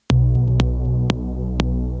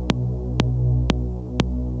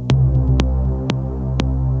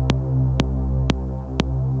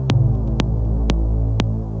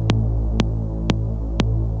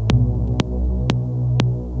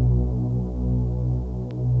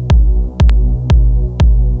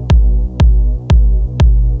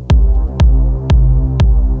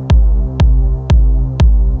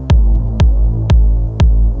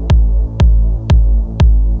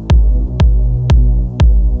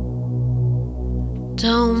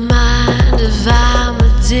Don't mind if I'm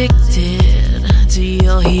addicted to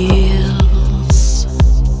your heels.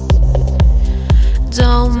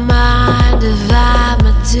 Don't mind if I'm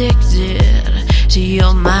addicted to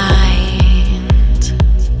your mind.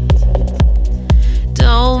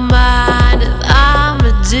 Don't mind if I'm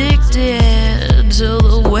addicted to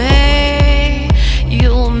the way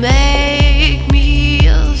you make me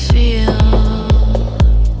feel.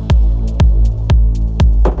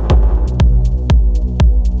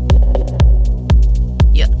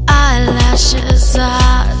 Your eyelashes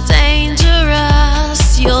are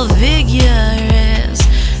dangerous. Your figure is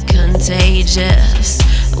contagious.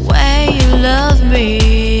 The way you love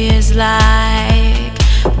me is like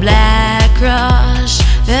black crush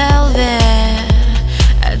velvet.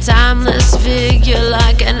 A timeless figure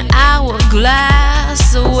like an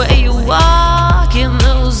hourglass. The way you walk in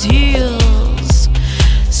those heels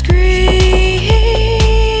screams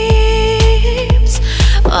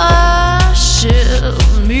worship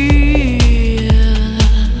me.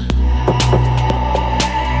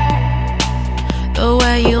 The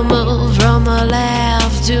way you move from the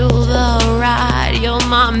left to the right. You're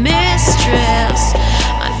my mistress,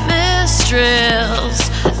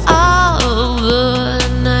 all the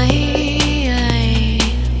night.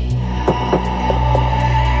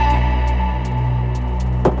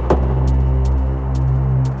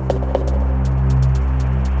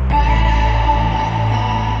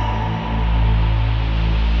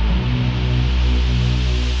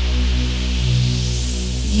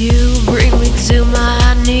 You bring me to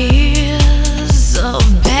my knees of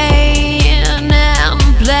pain and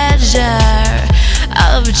pleasure,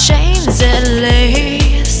 of chains and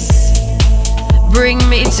lace. Bring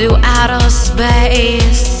me to outer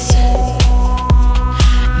space.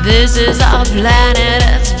 This is our planet,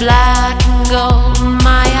 it's black and gold.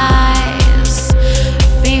 My eyes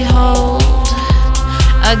behold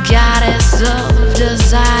a goddess of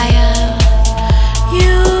desire.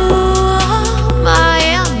 You are my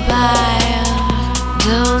empire.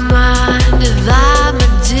 Don't mind if I'm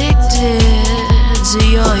addicted to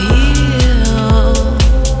your heels.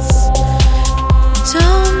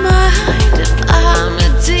 Don't mind if I'm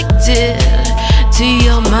addicted to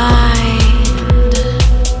your mind.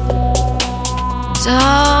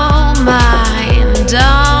 Don't mind,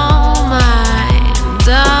 don't mind,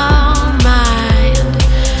 don't mind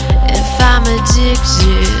if I'm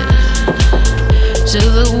addicted to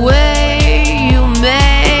the way